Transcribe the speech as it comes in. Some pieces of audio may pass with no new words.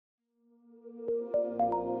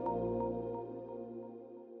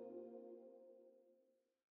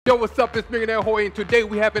Yo, what's up? It's Millionaire Hoy, and today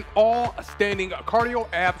we have an all-standing cardio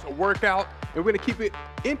abs workout, and we're gonna keep it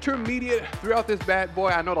intermediate throughout this bad boy.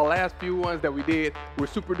 I know the last few ones that we did were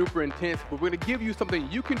super duper intense, but we're gonna give you something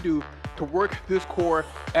you can do to work this core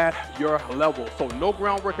at your level. So no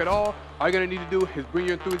groundwork at all. All you're gonna need to do is bring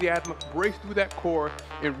your enthusiasm, brace through that core,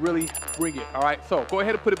 and really bring it, all right? So go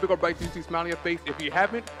ahead and put a big old bright so you see smile on your face. If you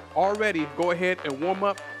haven't already, go ahead and warm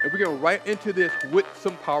up, and we're gonna right into this with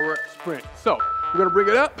some power sprint. So we're gonna bring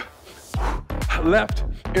it up, left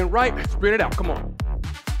and right, sprint it out, come on.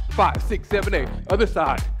 5, 6, 7, 8, other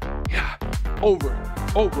side. Yeah, over,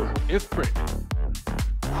 and sprint.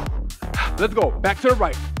 Let's go, back to the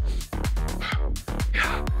right.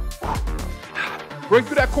 Break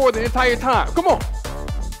through that core the entire time, come on.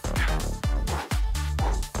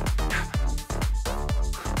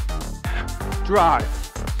 Drive.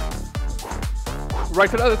 Right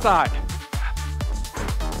to the other side.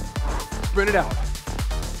 Sprint it out.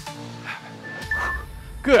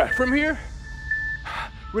 Good, from here,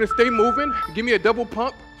 we're gonna stay moving. Give me a double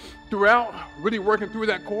pump throughout, really working through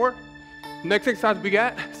that core. Next exercise we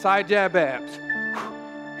got, side jab abs.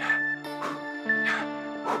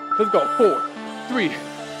 Let's go, 4, 3,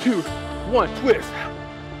 2, 1, twist.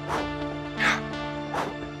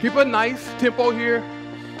 Keep a nice tempo here.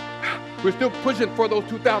 We're still pushing for those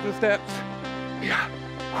 2,000 steps.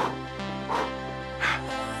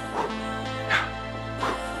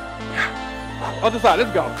 Other side,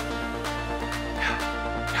 let's go.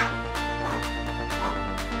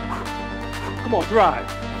 Come on, drive.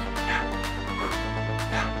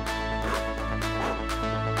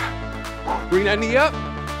 Bring that knee up,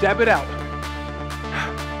 jab it out.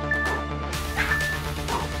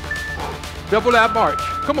 Double ab march,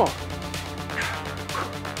 come on.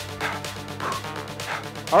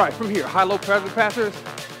 All right, from here, high-low passers.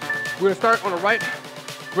 We're gonna start on the right,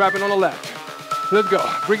 grabbing on the left. Let's go,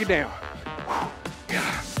 bring it down.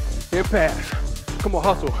 And pass. Come on,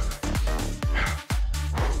 hustle.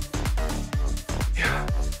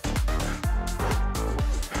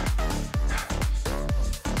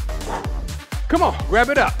 Come on, grab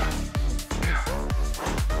it up.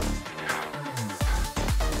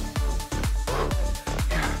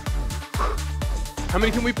 How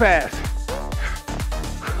many can we pass?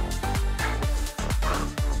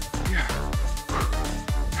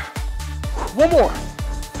 One more.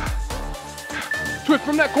 Twist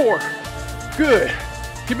from that core. Good.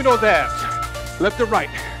 Give me those abs. Left to right.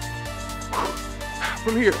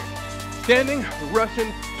 From here, standing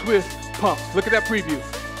Russian twist pumps. Look at that preview.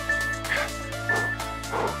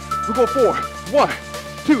 We go 4, 1,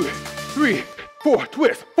 2, 3, 4,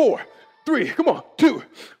 twist, 4, 3, come on, 2,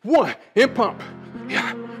 1, and pump.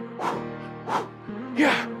 Yeah.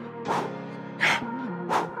 Yeah.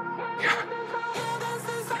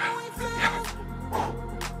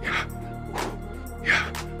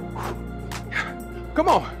 Come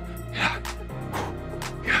on.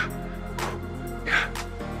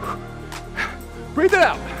 Breathe it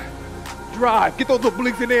out. Drive. Get those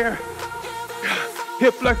obliques in there.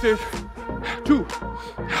 Hip flexors. 2,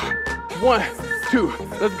 1, 2.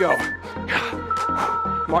 Let's go.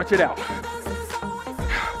 March it out.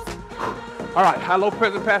 All right, high-low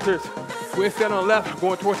present passers. We're standing on the left,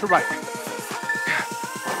 going towards the right.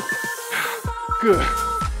 Good.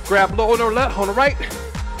 Grab low on the left, on the right.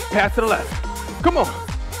 Pass to the left. Come on.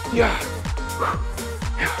 Yeah.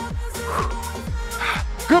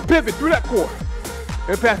 Good pivot through that core.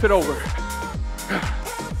 And pass it over.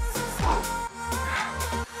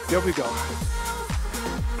 There we go.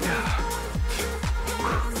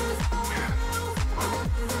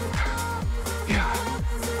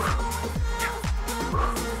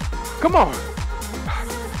 Come on.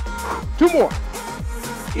 2 more.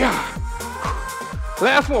 Yeah.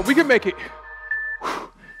 Last one. We can make it.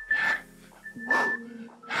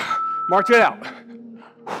 March it out.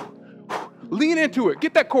 Lean into it.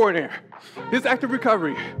 Get that core in there. This is active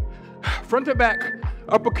recovery. Front to back,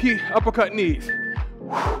 uppercut knees.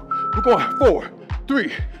 We're going 4,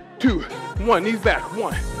 3, 2, 1. Knees back.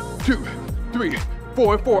 1, 2, 3,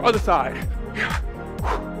 4, and 4. Other side.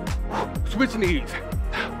 Switch knees.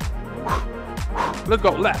 Let's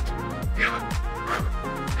go. Left.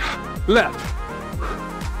 Left.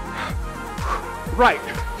 Right.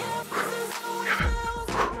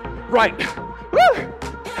 Right. Woo!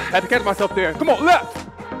 Had to catch myself there. Come on, left.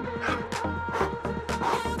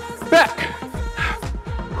 Back.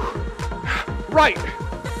 Right.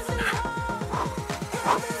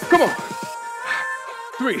 Come on.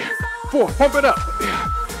 3, 4. Pump it up.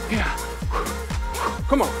 Yeah.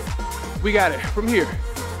 Come on. We got it. From here.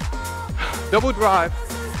 Double drive,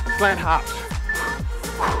 slant hops.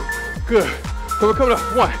 Good. So we're coming up,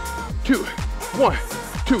 1, 2, 1,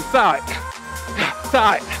 2, side,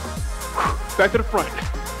 side, back to the front.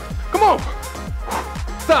 Come on,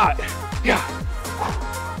 side, yeah,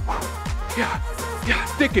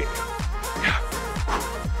 stick it,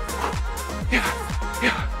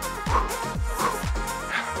 yeah.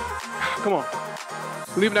 Come on,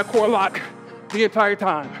 leaving that core lock the entire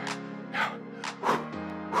time.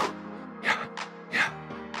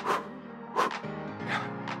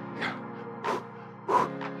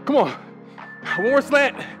 Come on, one more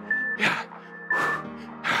slant. Yeah.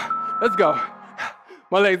 Let's go.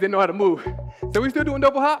 My legs didn't know how to move. So we still doing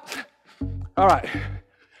double hops? All right,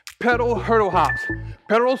 pedal hurdle hops.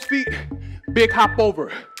 Pedal those feet, big hop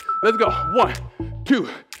over. Let's go, 1, 2,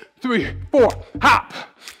 3, 4, hop,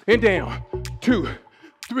 and down. 2,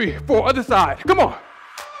 3, 4, other side, come on.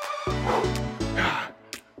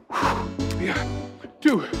 Yeah.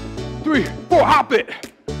 2, 3, 4, hop it.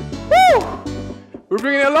 Woo! We're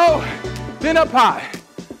bringing it low, then up high.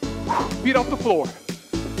 Feet off the floor.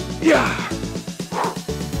 Yeah.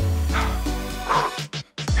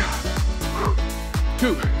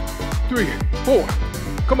 2, 3, 4.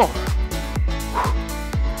 Come on.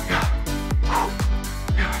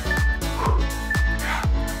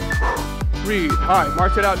 Breathe. All right,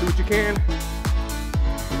 march it out. Do what you can.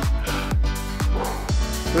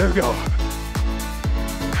 Let's go.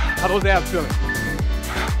 How those abs feeling?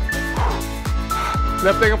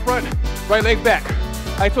 Left leg in front, right leg back.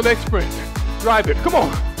 Iso leg sprint. Drive it. Come on.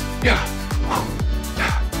 Yeah.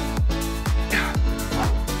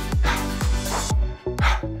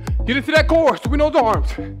 Get into that core. Swing those arms.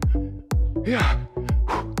 Yeah.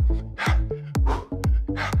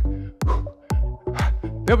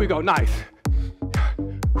 There we go. Nice.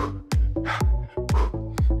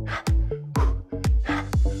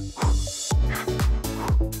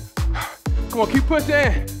 Come on, keep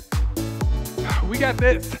pushing. We got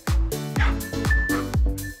this.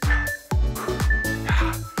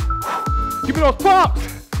 Keep those pumps.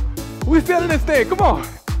 We feeling this thing. Come on.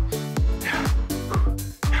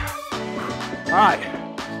 All right.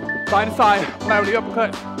 Side to side. Plyo the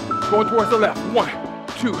uppercut. Going towards the left. 1,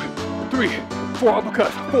 2, 3, 4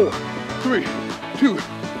 uppercuts. 4, 3, 2,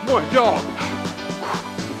 1. Jog.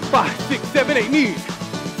 5, 6, 7, 8. Knees.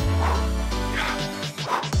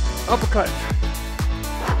 Uppercuts.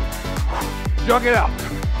 Jog it out.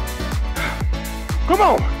 Come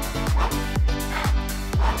on.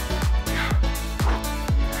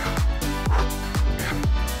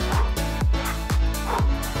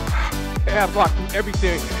 Ab lock through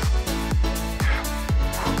everything.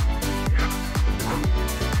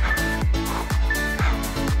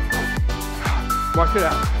 Watch it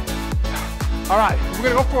out. All right, we're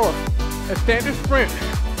gonna go for a standard sprint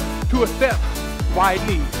to a step, wide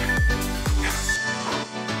knees.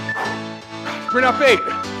 Sprint up 8.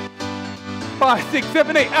 5, 6,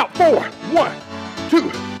 7, 8, out 4. 1, 2,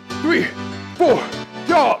 3, 4.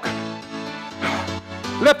 Jog.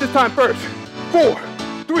 Left this time first. 4,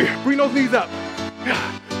 3. Bring those knees up.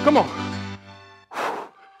 Come on.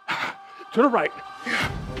 To the right.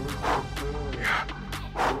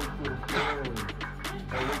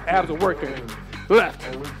 Abs are working. Left.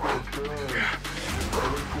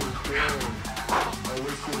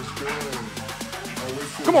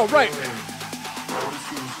 Come on, right.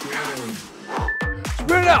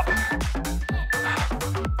 Sprint it out.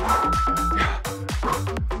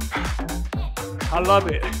 I love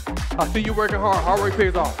it. I see you working hard. Hard work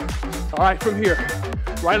pays off. All right, from here,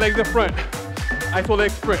 right legs in front. Iso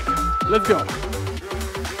leg sprint. Let's go.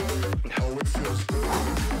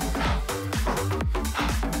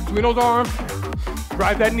 Swing those arms.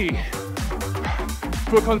 Drive that knee.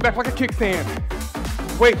 Foot comes back like a kickstand.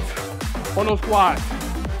 Weight on those quads.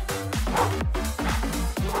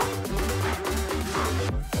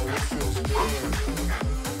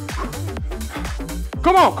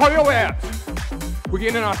 Come on, cardio abs. We're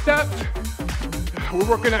getting in our steps. We're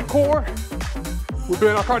working that core. We're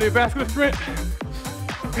doing our cardiovascular sprint.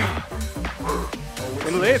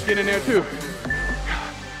 And the legs get in there too.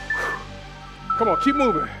 Come on, keep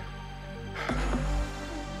moving.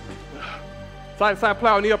 Side to side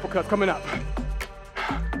Plyo and the uppercuts coming up.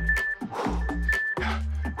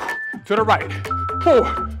 To the right.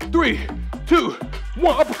 4, 3, 2,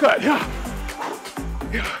 1, uppercut.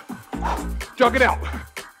 Jog it out.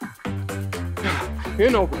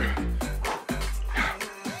 In over.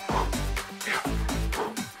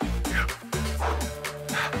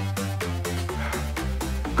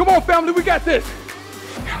 Come on, family, we got this.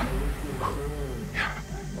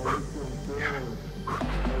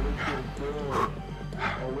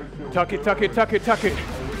 Tuck it, tuck it, tuck it, tuck it.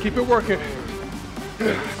 Keep it working.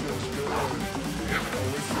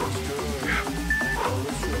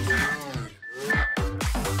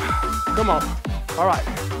 Come on. All right.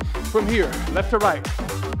 From here, left to right.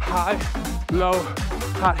 High, low,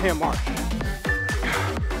 hot hand march.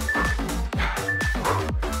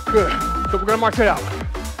 Good. So we're gonna march it out.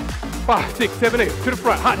 5, 6, 7, 8. To the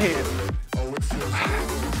front. Hot hand.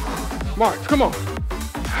 March. Come on.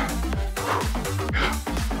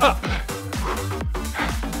 Up.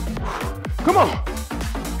 Come on.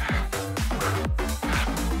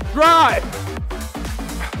 Drive.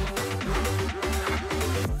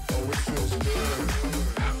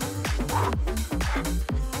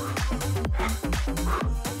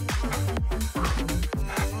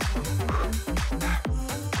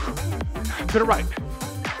 To the right.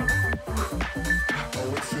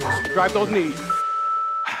 Drive those knees.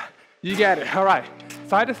 You got it. All right.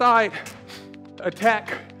 Side to side.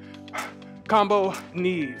 Attack. Combo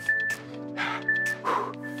knees.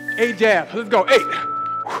 8 jabs. Let's go. 8.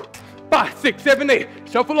 5, 6, 7, 8.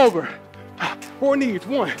 Shuffle over. 4 knees.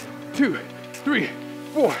 1, 2, 3,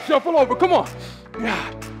 4. Shuffle over. Come on.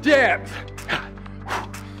 Jabs.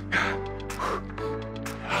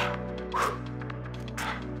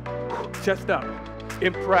 Chest up.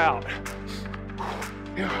 And proud.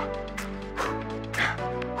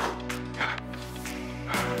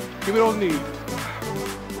 Give me those knees.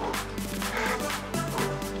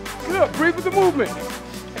 Good. Breathe with the movement.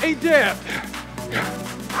 8 jabs.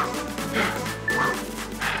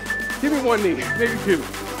 Give me 1 knee, maybe 2.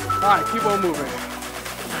 All right, keep on moving.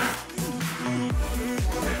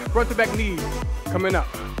 Front to back knees coming up.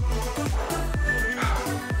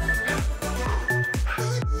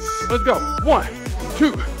 Let's go. 1,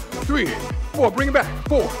 2, 3, 4. Bring it back.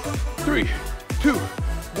 4, 3, 2,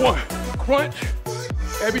 1. Crunch.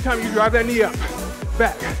 Every time you drive that knee up.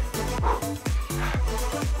 Back.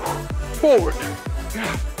 Forward.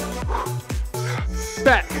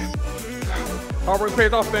 Back. Hard work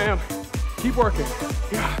pays off, fam. Keep working.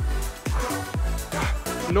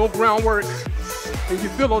 No groundwork. And you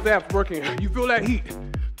feel those abs working. You feel that heat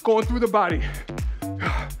going through the body.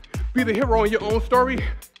 Be the hero in your own story.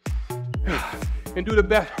 And do the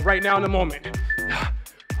best right now in the moment.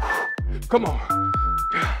 Come on.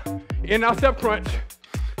 In and out step crunch.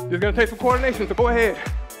 It's gonna take some coordination, so go ahead.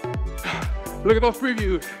 Look at those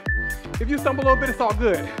previews. If you stumble a little bit, it's all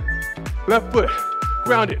good. Left foot,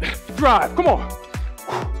 ground it, drive, come on.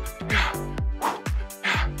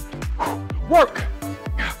 Work.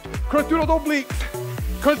 Crunch through those obliques,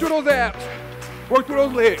 crunch through those abs, work through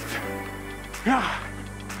those legs.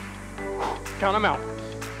 Count them out.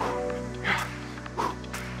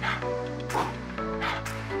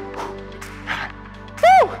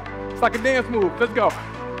 Woo! It's like a dance move, let's go.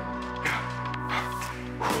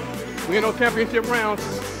 We in those championship rounds.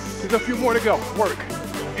 There's a few more to go. Work.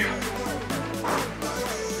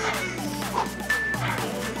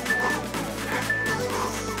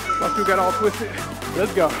 Thought you got all twisted.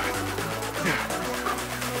 Let's go.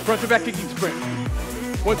 Front to back kicking sprint.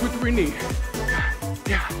 1, 2, 3 knee.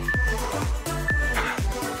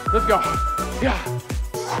 Let's go.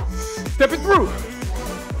 Step it through.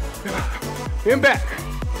 In back.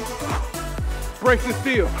 Breaks and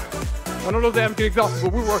steel. I know those abs get exhausted,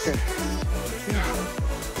 but we're working.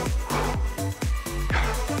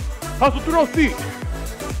 Hustle through those feet.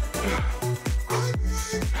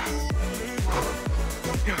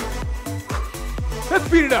 Let's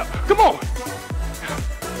speed it up. Come on.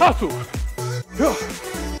 Hustle.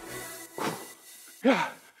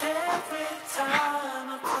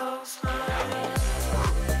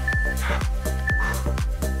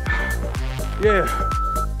 Yeah.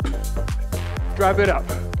 Drive it up.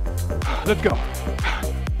 Let's go.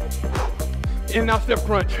 In and out step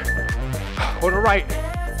crunch. On the right.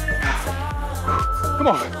 Come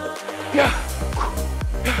on.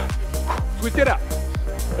 Switch it up.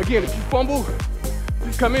 Again, if you fumble,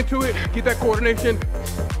 just come into it, get that coordination,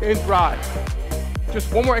 and drive.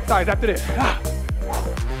 Just one more exercise after this.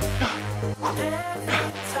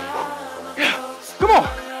 Come on.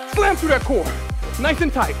 Slam through that core. Nice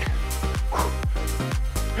and tight.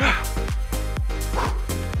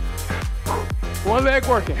 One leg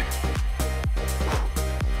working.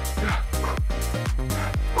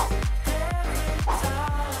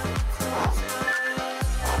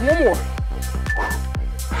 One more.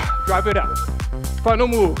 Drive it up. Final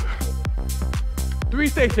move. 3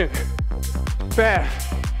 stations.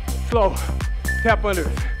 Fast, slow, tap unders.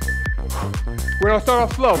 We're gonna start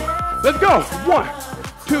off slow. Let's go. 1,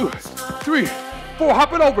 2, 3, 4.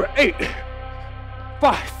 Hop it over. 8,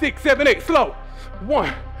 5, 6, 7, 8. Slow.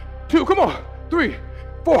 1, 2. Come on. 3,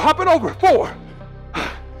 4. Hop it over. 4.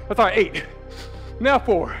 That's all right. 8. Now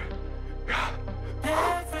 4.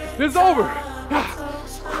 This is over.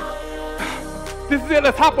 This is it,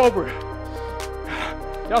 let's hop over.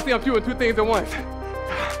 Y'all see I'm doing two things at once.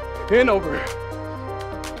 And over.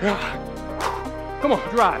 Come on,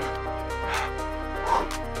 drive.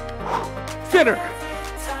 Center.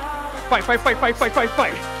 Fight, fight, fight, fight, fight, fight,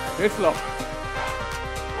 fight. And slow.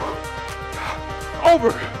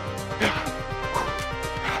 Over.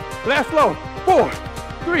 Last slow. 4,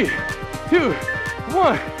 3, 2,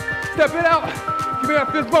 1. Step it out. Give me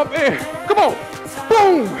that fist bump in. Come on.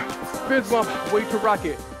 Boom. Fist bump, way to rock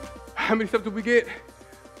it. How many steps did we get?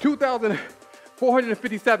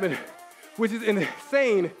 2,457, which is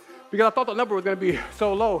insane because I thought the number was gonna be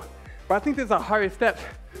so low. But I think this is our highest steps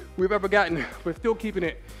we've ever gotten, but still keeping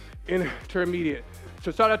it intermediate.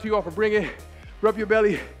 So shout out to you all for bringing it. Rub your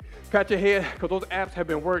belly, pat your head, because those abs have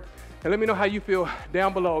been worked. And let me know how you feel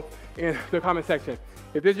down below in the comment section.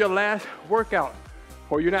 If this is your last workout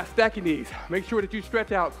or you're not stacking these, make sure that you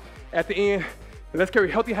stretch out at the end. And let's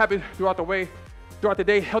carry healthy habits throughout the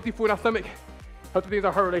day. Healthy food in our stomach, healthy things in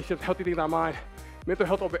our heart relationships, healthy things in our mind. Mental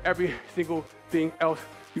health over every single thing else.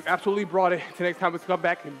 You absolutely brought it. Till next time, let's come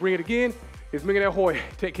back and bring it again. It's Millionaire Hoy.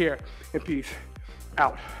 Take care and peace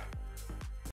out.